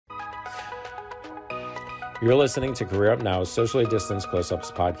You're listening to Career Up Now's Socially Distanced Close-Ups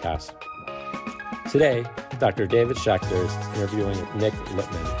podcast. Today, Dr. David Schechter is interviewing Nick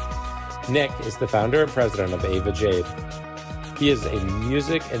Lippman. Nick is the founder and president of Ava Jade. He is a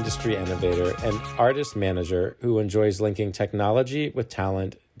music industry innovator and artist manager who enjoys linking technology with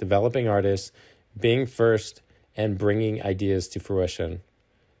talent, developing artists, being first, and bringing ideas to fruition.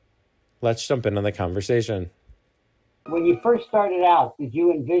 Let's jump in on the conversation. When you first started out, did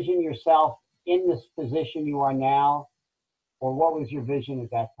you envision yourself in this position you are now? Or what was your vision at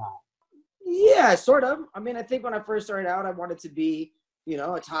that time? Yeah, sort of. I mean, I think when I first started out, I wanted to be,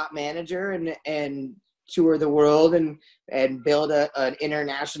 a top manager and tour the world and build an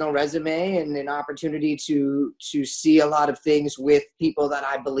international resume and an opportunity to see a lot of things with people that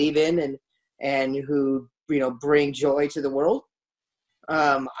I believe in and who, bring joy to the world.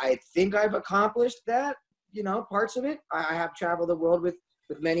 I think I've accomplished that, parts of it. I have traveled the world with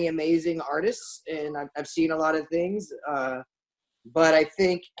many amazing artists, and I've seen a lot of things. But I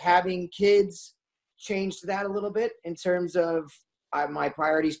think having kids changed that a little bit in terms of my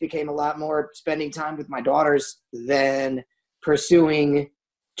priorities became a lot more spending time with my daughters than pursuing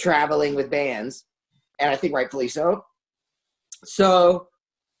traveling with bands. And I think rightfully so. So,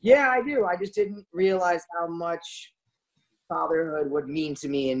 yeah, I do. I just didn't realize how much fatherhood would mean to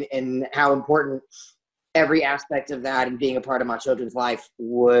me and how important every aspect of that and being a part of my children's life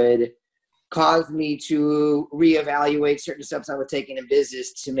would cause me to reevaluate certain steps I was taking in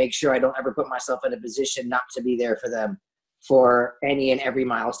business to make sure I don't ever put myself in a position not to be there for them for any and every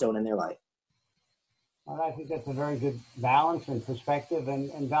milestone in their life. Well, I think that's a very good balance and perspective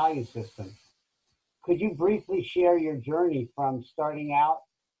and value system. Could you briefly share your journey from starting out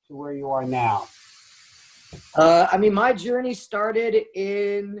to where you are now? My journey started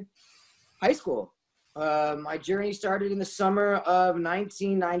in high school. My journey started in the summer of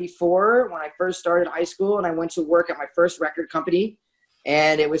 1994 when I first started high school, and I went to work at my first record company,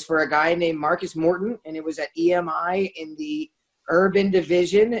 and it was for a guy named Marcus Morton, and it was at EMI in the urban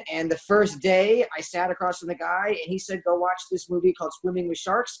division. And the first day I sat across from the guy, and he said, "Go watch this movie called Swimming with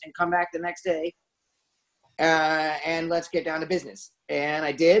Sharks and come back the next day, and let's get down to business." And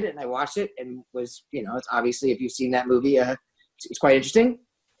I did, and I watched it, and was, it's obviously, if you've seen that movie, it's quite interesting.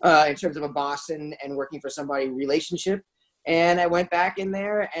 In terms of a boss and working for somebody relationship. And I went back in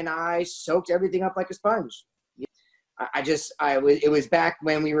there and I soaked everything up like a sponge. It was back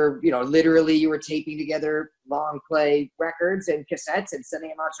when we were, literally you were taping together long play records and cassettes and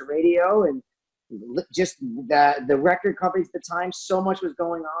sending them out to radio, and just the record companies at the time, so much was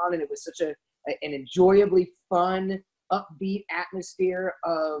going on, and it was such an enjoyably fun, upbeat atmosphere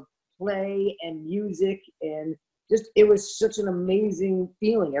of play and music, and it was such an amazing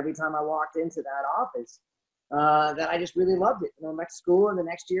feeling every time I walked into that office that I just really loved it. I went to school, and the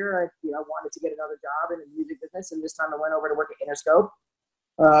next year I wanted to get another job in the music business, and this time I went over to work at Interscope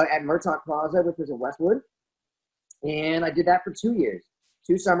at Murtaugh Plaza, which was in Westwood, and I did that for 2 years,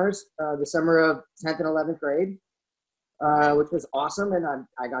 2 summers, the summer of 10th and 11th grade, which was awesome, and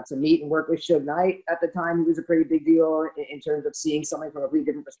I got to meet and work with Suge Knight at the time. He was a pretty big deal in terms of seeing something from a really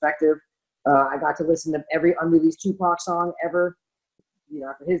different perspective. I got to listen to every unreleased Tupac song ever,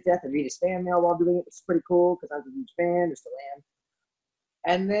 after his death, and read his fan mail while doing it, which is pretty cool because I was a huge fan, just still am.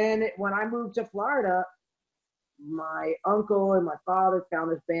 And then when I moved to Florida, my uncle and my father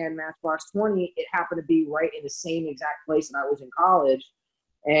found this band, Matchbox 20. It happened to be right in the same exact place that I was in college.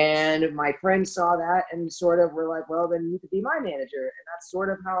 And my friends saw that and sort of were like, well, then you could be my manager. And that's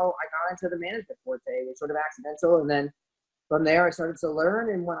sort of how I got into the management forte. It was sort of accidental. And then from there, I started to learn,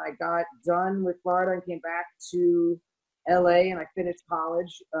 and when I got done with Florida and came back to LA and I finished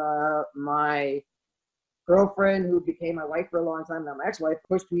college, my girlfriend, who became my wife for a long time, now my ex-wife,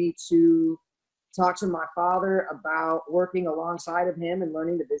 pushed me to talk to my father about working alongside of him and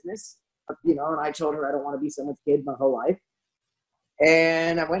learning the business, and I told her I don't want to be someone's kid my whole life.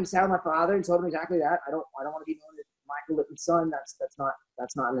 And I went and sat with my father and told him exactly that. I don't want to be known as Michael Lippman's son.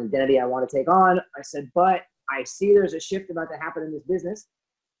 That's not an identity I want to take on. I said, but I see there's a shift about to happen in this business,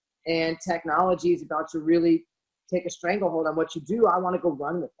 and technology is about to really take a stranglehold on what you do. I want to go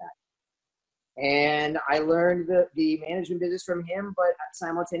run with that. And I learned the management business from him, but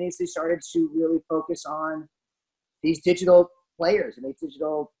simultaneously started to really focus on these digital players and these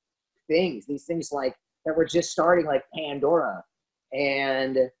digital things, these things like that were just starting, like Pandora,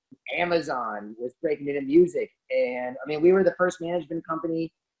 and Amazon was breaking into music. And we were the first management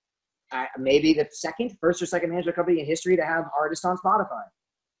company, maybe the first or second management company in history to have artists on Spotify.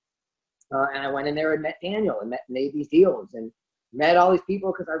 And I went in there and met Daniel and made these deals and met all these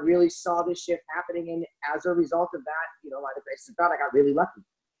people because I really saw this shift happening. And as a result of that, by the grace of God, I got really lucky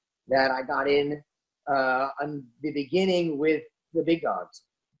that I got in on the beginning with the big dogs,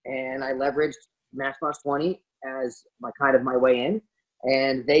 and I leveraged Matchbox 20 as my way in,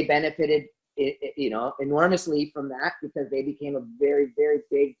 and they benefited enormously from that because they became a very, very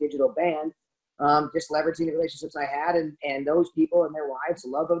big digital band. Just leveraging the relationships I had, and those people and their wives'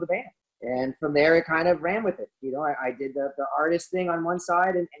 love of the band. And from there, it kind of ran with it. I did the artist thing on one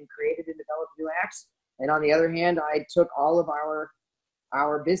side and created and developed new acts. And on the other hand, I took all of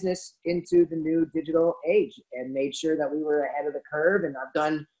our business into the new digital age and made sure that we were ahead of the curve. And I've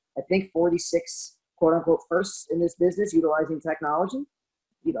done, I think, 46 quote unquote firsts in this business utilizing technology.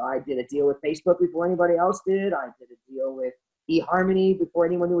 I did a deal with Facebook before anybody else did. I did a deal with eHarmony before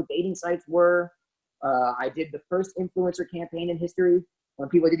anyone knew what dating sites were. I did the first influencer campaign in history when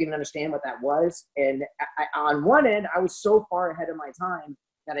people didn't even understand what that was. And on one end, I was so far ahead of my time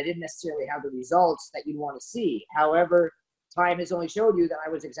that I didn't necessarily have the results that you'd want to see. However, time has only showed you that I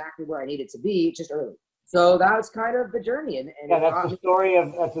was exactly where I needed to be, just early. So that was kind of the journey. And yeah, that's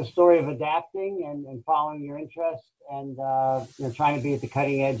the story of adapting and following your interests and trying to be at the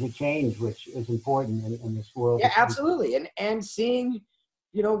cutting edge of change, which is important in this world. Yeah, absolutely. And seeing,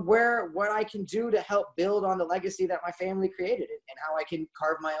 what I can do to help build on the legacy that my family created and how I can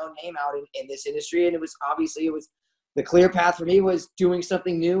carve my own name out in this industry. And it was the clear path for me was doing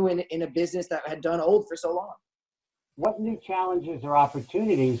something new in a business that had done old for so long. What new challenges or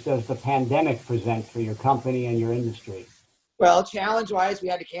opportunities does the pandemic present for your company and your industry? Well, challenge-wise, we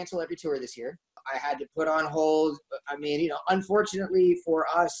had to cancel every tour this year. I had to put on hold. Unfortunately for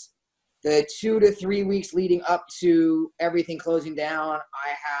us, the 2 to 3 weeks leading up to everything closing down, I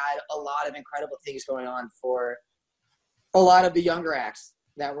had a lot of incredible things going on for a lot of the younger acts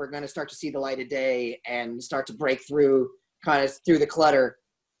that were going to start to see the light of day and start to break through through the clutter.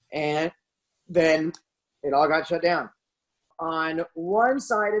 And then it all got shut down. On one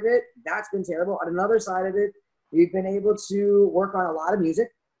side of it, that's been terrible. On another side of it, we've been able to work on a lot of music.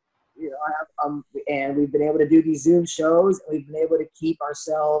 And we've been able to do these Zoom shows. We've been able to keep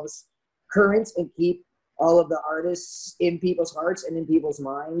ourselves current and keep all of the artists in people's hearts and in people's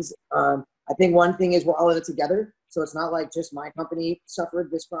minds. I think one thing is we're all in it together. So it's not like just my company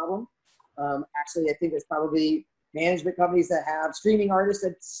suffered this problem. Actually, I think there's probably management companies that have streaming artists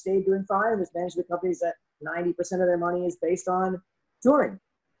that stayed doing fine. There's management companies that 90% of their money is based on touring.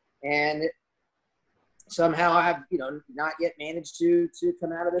 And somehow I have, not yet managed to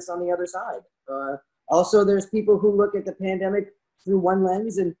come out of this on the other side. Also, there's people who look at the pandemic through one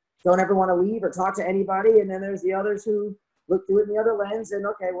lens and don't ever want to leave or talk to anybody. And then there's the others who look through it in the other lens and,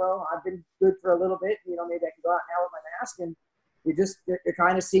 okay, well, I've been good for a little bit. Maybe I can go out now with my mask. And you're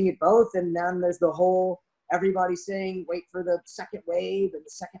kind of seeing it both. And then there's the whole, everybody saying, wait for the second wave and the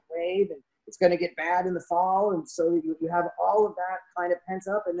second wave. And it's going to get bad in the fall. And so you have all of that kind of pent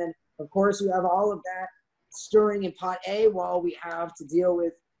up. And then, of course, you have all of that stirring in pot A while we have to deal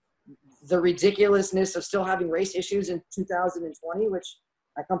with the ridiculousness of still having race issues in 2020, which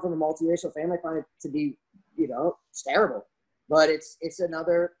I come from a multiracial family. I find it to be, it's terrible. But it's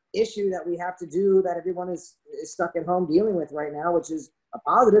another issue that we have to do that everyone is stuck at home dealing with right now, which is a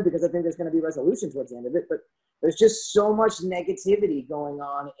positive because I think there's going to be resolution towards the end of it. But there's just so much negativity going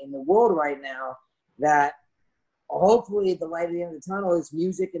on in the world right now that hopefully the light at the end of the tunnel is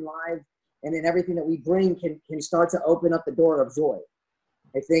music and live, and then everything that we bring can start to open up the door of joy.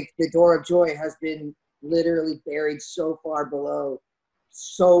 I think the door of joy has been literally buried so far below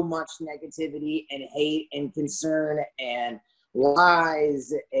so much negativity and hate and concern and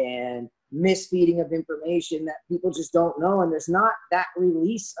lies and misfeeding of information that people just don't know. And there's not that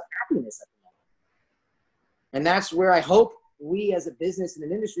release of happiness at the moment. And that's where I hope we as a business and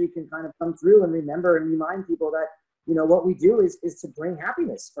an industry can kind of come through and remember and remind people that, what we do is to bring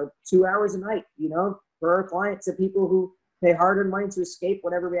happiness for 2 hours a night, for our clients, to people who pay hard-earned money to escape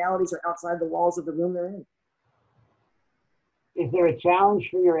whatever realities are outside the walls of the room they're in. Is there a challenge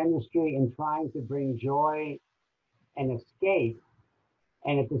for your industry in trying to bring joy and escape,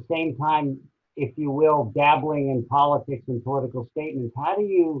 and at the same time, if you will, dabbling in politics and political statements? How do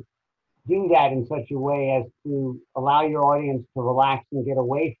you do that in such a way as to allow your audience to relax and get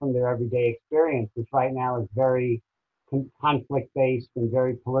away from their everyday experience, which right now is very conflict-based and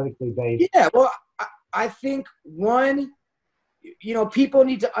very politically based? Yeah, well, I think one, people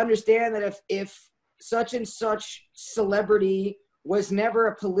need to understand that if such and such celebrity was never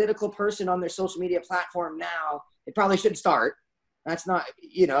a political person on their social media platform now, it probably should start. That's not,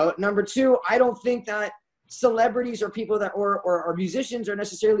 Number two, I don't think that celebrities or people that, or musicians are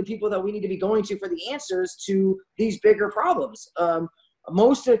necessarily people that we need to be going to for the answers to these bigger problems.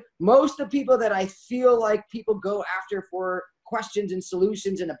 Most of the people that I feel like people go after for questions and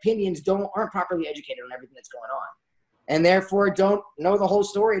solutions and opinions aren't properly educated on everything that's going on, and therefore don't know the whole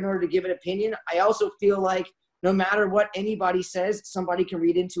story in order to give an opinion. I also feel like no matter what anybody says, somebody can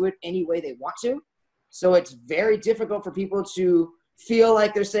read into it any way they want to. So it's very difficult for people to feel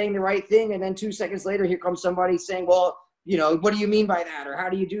like they're saying the right thing, and then 2 seconds later, here comes somebody saying, well, you know, what do you mean by that? Or how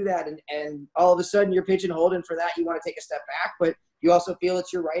do you do that? And all of a sudden you're pigeonholed, and for that, you want to take a step back, but you also feel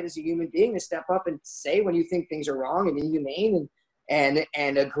it's your right as a human being to step up and say when you think things are wrong and inhumane, and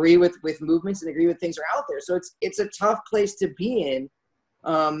agree with movements and agree with things are out there. So it's a tough place to be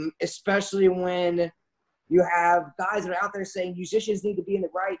in, especially when you have guys that are out there saying musicians need to be in the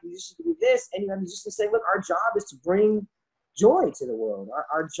right, musicians need to be this, and you have musicians saying, look, our job is to bring joy to the world.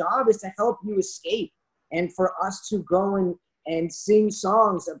 Our job is to help you escape, and for us to go and sing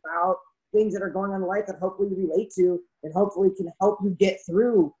songs about things that are going on in life that hopefully you relate to and hopefully can help you get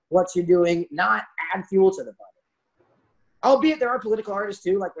through what you're doing, not add fuel to the fire. Albeit there are political artists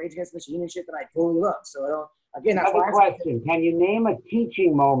too, like Rage Against the Machine and shit that I totally love. So again, that's another question. Can you name a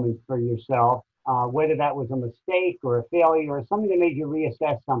teaching moment for yourself, whether that was a mistake or a failure or something that made you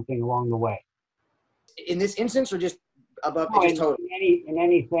reassess something along the way? In this instance, or just above? No, just totally. in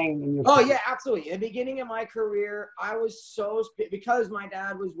anything in your career. Yeah, absolutely. In the beginning of my career, I was because my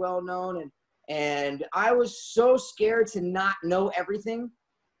dad was well known, and I was so scared to not know everything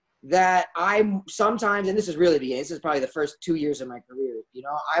that I sometimes, and this is really beginning, this is probably the first 2 years of my career, you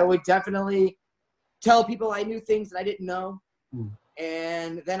know, I would definitely tell people I knew things that I didn't know.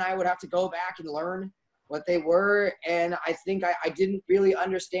 And then I would have to go back and learn what they were. And I think I didn't really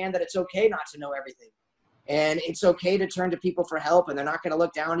understand that it's okay not to know everything. And it's okay to turn to people for help, and they're not going to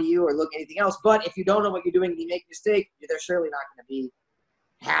look down to you or look anything else. But if you don't know what you're doing and you make a mistake, they're surely not going to be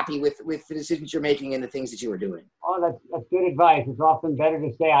happy with the decisions you're making and the things that you were doing. Oh, that's good advice. It's often better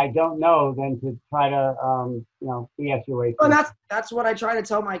to say I don't know than to try to BS your way through. Well, that's what I try to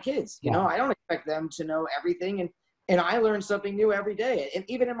tell my kids. You know, I don't expect them to know everything, and I learn something new every day. And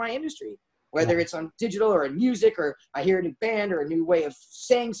even in my industry, whether it's on digital or in music, or I hear a new band or a new way of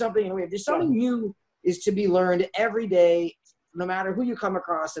saying something, there's something new is to be learned every day, no matter who you come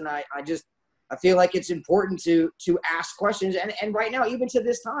across. And I feel like it's important to ask questions. And right now, even to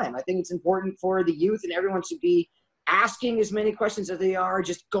this time, I think it's important for the youth and everyone to be asking as many questions as they are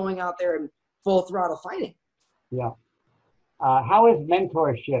just going out there and full throttle fighting. Yeah. How has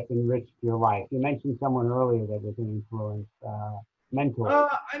mentorship enriched your life? You mentioned someone earlier that was an influence, mentor.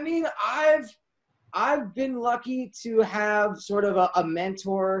 I mean, I've been lucky to have sort of a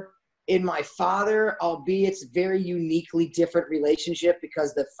mentor in my father, albeit it's very uniquely different relationship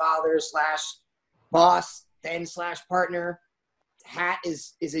because the father / boss then / partner hat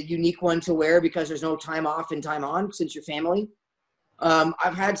is a unique one to wear because there's no time off and time on since you're family.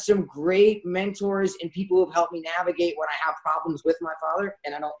 I've had some great mentors and people who have helped me navigate when I have problems with my father.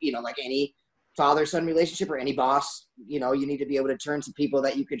 And I don't, like any father-son relationship or any boss, you need to be able to turn to people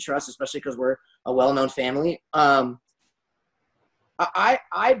that you can trust, especially because we're a well-known family.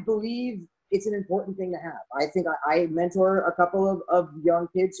 I believe it's an important thing to have. I think I mentor a couple of young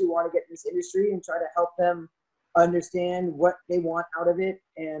kids who want to get in this industry and try to help them understand what they want out of it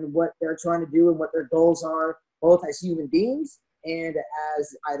and what they're trying to do and what their goals are, both as human beings and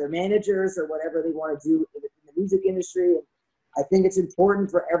as either managers or whatever they want to do in the music industry. I think it's important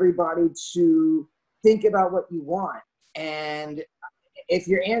for everybody to think about what you want. And if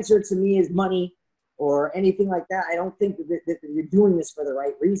your answer to me is money or anything like that, I don't think that you're doing this for the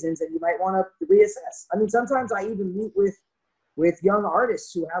right reasons, and you might want to reassess. I mean, sometimes I even meet with young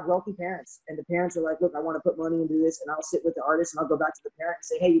artists who have wealthy parents, and the parents are like, look, I want to put money into this, and I'll sit with the artist, and I'll go back to the parent and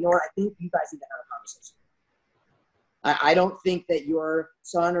say, hey, you know what, I think you guys need to have a conversation. I don't think that your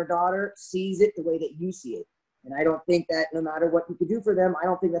son or daughter sees it the way that you see it. And I don't think that no matter what you can do for them, I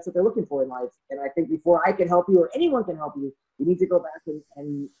don't think that's what they're looking for in life. And I think before I can help you or anyone can help you, you need to go back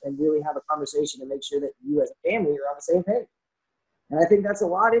and really have a conversation and make sure that you as a family are on the same page. And I think that's a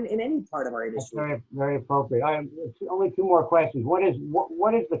lot in any part of our industry. That's very, very appropriate. Only two more questions. What is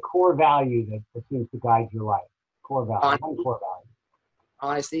the core value that seems to guide your life? Core value. One core value.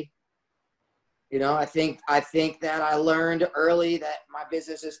 Honesty. I think that I learned early that my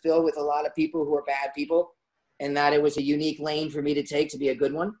business is filled with a lot of people who are bad people, and that it was a unique lane for me to take to be a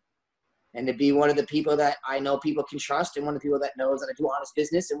good one, and to be one of the people that I know people can trust, and one of the people that knows that I do honest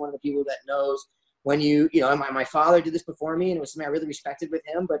business, and one of the people that knows when my father did this before me, and it was something I really respected with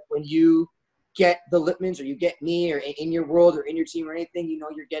him. But when you get the Lippmans or you get me or in your world or in your team or anything,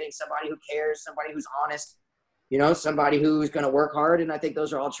 you're getting somebody who cares, somebody who's honest, you know, somebody who's going to work hard. And I think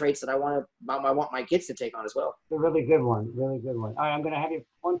those are all traits that I want my kids to take on as well. It's a really good one. Really good one. All right, I'm going to have you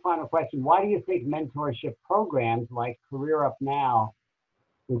one final question. Why do you think mentorship programs like Career Up Now,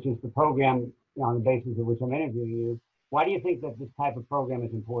 which is the program on the basis of which I'm interviewing you, why do you think that this type of program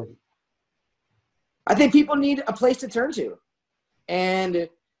is important? I think people need a place to turn to. And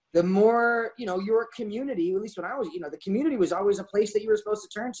the more, you know, your community, at least when I was, you know, the community was always a place that you were supposed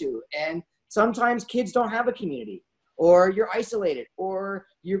to turn to. And sometimes kids don't have a community, or you're isolated, or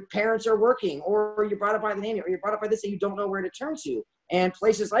your parents are working, or you're brought up by the name, or you're brought up by this and you don't know where to turn to. And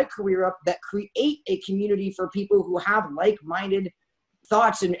places like Career Up that create a community for people who have like-minded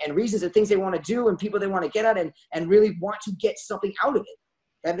thoughts and reasons and things they want to do and people they want to get at and really want to get something out of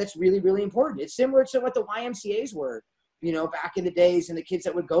it. That's really, really important. It's similar to what the YMCAs were, you know, back in the days, and the kids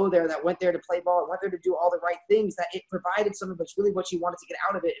that would go there, that went there to play ball, and went there to do all the right things, that it provided something that's really what you wanted to get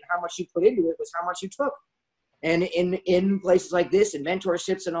out of it, and how much you put into it was how much you took. And in places like this and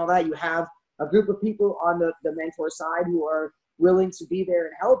mentorships and all that, you have a group of people on the mentor side who are willing to be there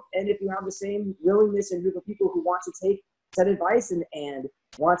and help. And if you have the same willingness and group of people who want to take said advice and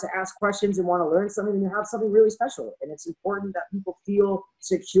want to ask questions and want to learn something, then you have something really special. And it's important that people feel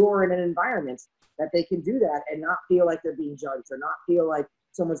secure in an environment that they can do that and not feel like they're being judged, or not feel like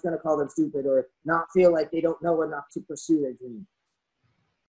someone's going to call them stupid, or not feel like they don't know enough to pursue their dream.